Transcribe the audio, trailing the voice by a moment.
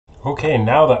Okay,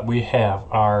 now that we have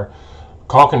our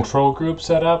call control group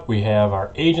set up, we have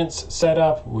our agents set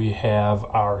up, we have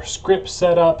our script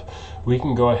set up, we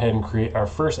can go ahead and create our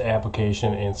first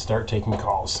application and start taking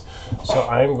calls. So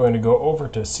I'm going to go over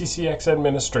to CCX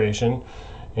Administration,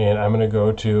 and I'm going to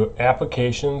go to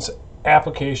Applications,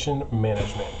 Application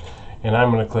Management, and I'm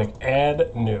going to click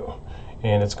Add New,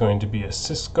 and it's going to be a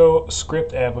Cisco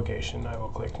script application. I will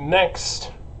click Next.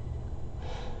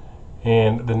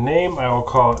 And the name, I will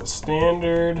call it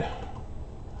Standard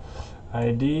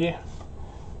ID.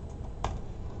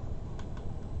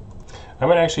 I'm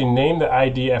going to actually name the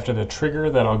ID after the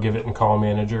trigger that I'll give it in Call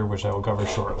Manager, which I will cover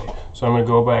shortly. So I'm going to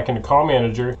go back into Call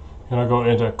Manager, and I'll go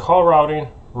into Call Routing,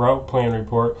 Route Plan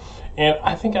Report, and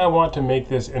I think I want to make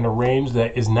this in a range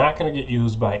that is not going to get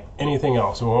used by anything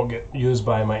else. It won't get used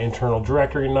by my internal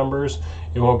directory numbers.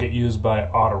 It won't get used by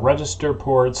auto register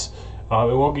ports.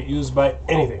 It won't get used by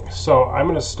anything. So I'm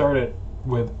going to start it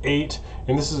with 8,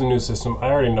 and this is a new system.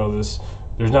 I already know this.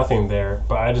 There's nothing there,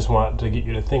 but I just want to get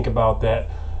you to think about that.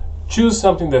 Choose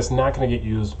something that's not going to get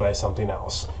used by something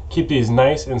else. Keep these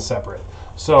nice and separate.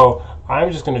 So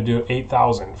I'm just going to do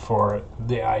 8,000 for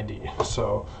the ID.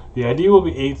 So the ID will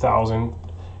be 8,000,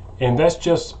 and that's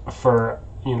just for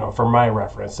for my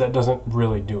reference. That doesn't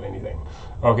really do anything.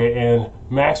 Okay, and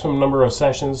maximum number of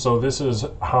sessions, so this is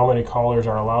how many callers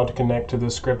are allowed to connect to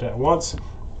this script at once.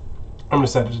 I'm going to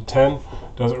set it to 10,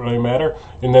 doesn't really matter.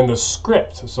 And then the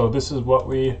script, so this is what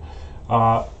we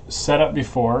set up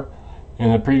before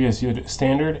in the previous unit,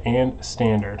 standard and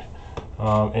standard.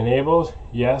 Enabled,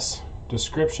 yes,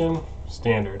 description,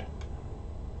 standard.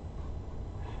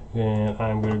 Then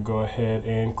I'm going to go ahead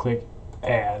and click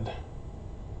Add.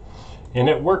 And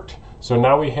it worked. So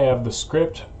now we have the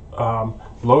script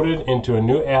loaded into a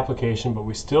new application, but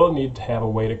we still need to have a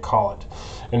way to call it.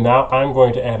 And now I'm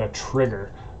going to add a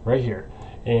trigger right here,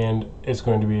 and it's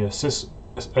going to be a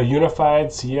unified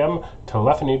CM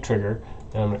telephony trigger,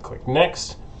 and I'm going to click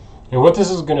Next. And what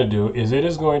this is going to do is it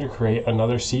is going to create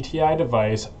another CTI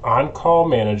device on Call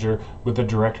Manager with the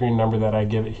directory number that I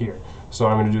give it here. So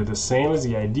I'm going to do the same as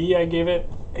the ID I gave it,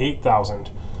 8,000.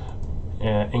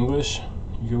 English,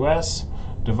 US.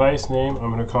 Device name,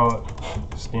 I'm going to call it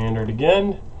standard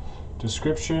again.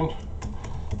 Description,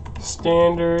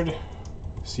 standard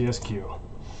CSQ.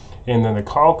 And then the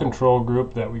call control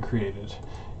group that we created,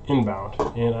 inbound.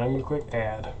 And I'm going to click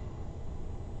Add.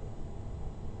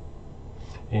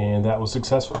 And that was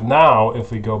successful. Now,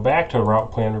 if we go back to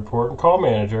Route Plan Report and Call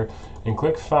Manager and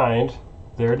click Find,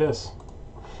 there it is.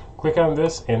 Click on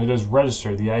this and it is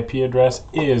registered. The IP address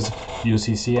is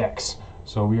UCCX.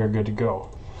 So we are good to go.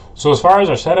 So as far as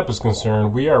our setup is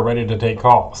concerned, we are ready to take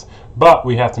calls, but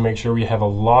we have to make sure we have a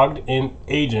logged in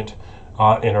agent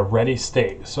in a ready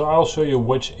state. So I'll show you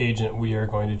which agent we are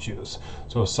going to choose.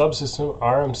 So subsystem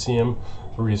RMCM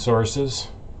resources,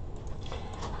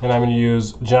 and I'm going to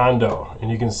use John Doe, and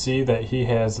you can see that he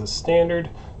has a standard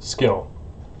skill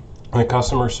in the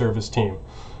customer service team,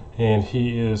 and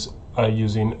he is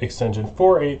using extension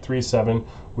 4837,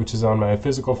 which is on my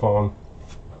physical phone.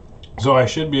 So I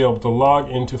should be able to log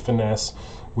into Finesse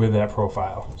with that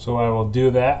profile. So I will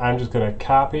do that. I'm just going to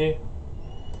copy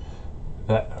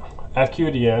that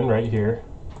FQDN right here.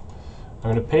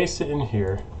 I'm going to paste it in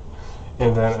here,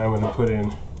 and then I'm going to put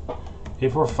in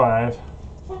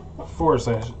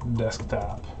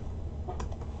 845/desktop.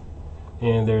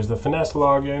 And there's the Finesse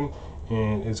login,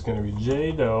 and it's going to be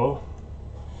JDoe,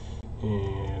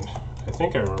 and I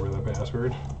think I remember the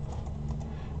password,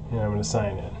 and I'm going to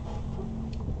sign in.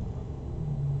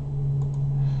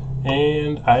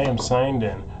 And I am signed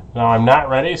in. Now I'm not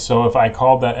ready, so if I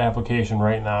called that application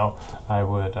right now, I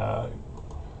would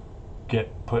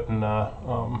get put in I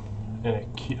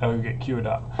would get queued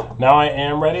up. Now I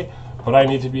am ready, but I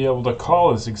need to be able to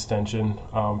call this extension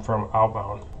from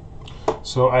outbound.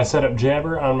 So I set up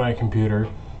Jabber on my computer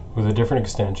with a different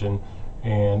extension,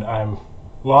 and I'm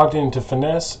logged into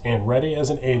Finesse and ready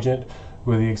as an agent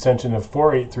with the extension of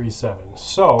 4837.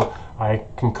 So I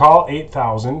can call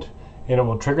 8,000. And it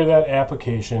will trigger that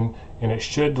application, and it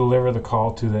should deliver the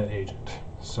call to that agent.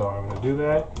 So I'm going to do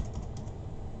that,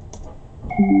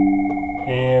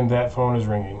 and that phone is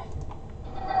ringing.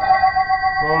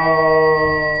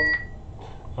 Whoa.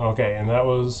 Okay, and that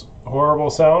was a horrible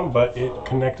sound, but it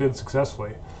connected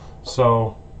successfully.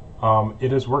 So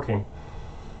it is working.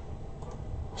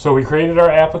 So we created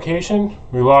our application,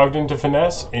 we logged into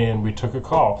Finesse, and we took a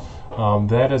call.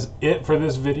 That is it for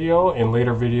this video. In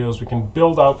later videos we can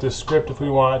build out this script if we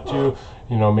want to,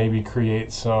 maybe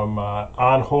create some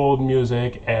on-hold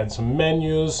music, add some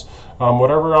menus,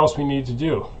 whatever else we need to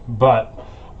do. But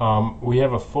we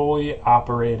have a fully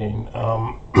operating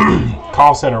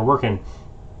call center working.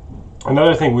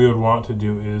 Another thing we would want to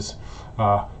do is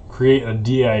create a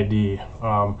DID,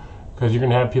 because you're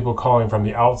going to have people calling from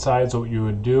the outside. So what you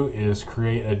would do is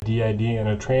create a DID and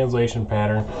a translation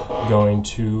pattern going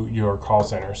to your call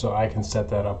center. So I can set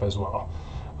that up as well.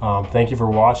 Thank you for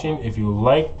watching. If you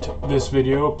liked this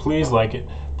video, please like it,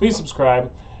 please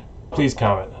subscribe, please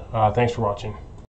comment. Thanks for watching.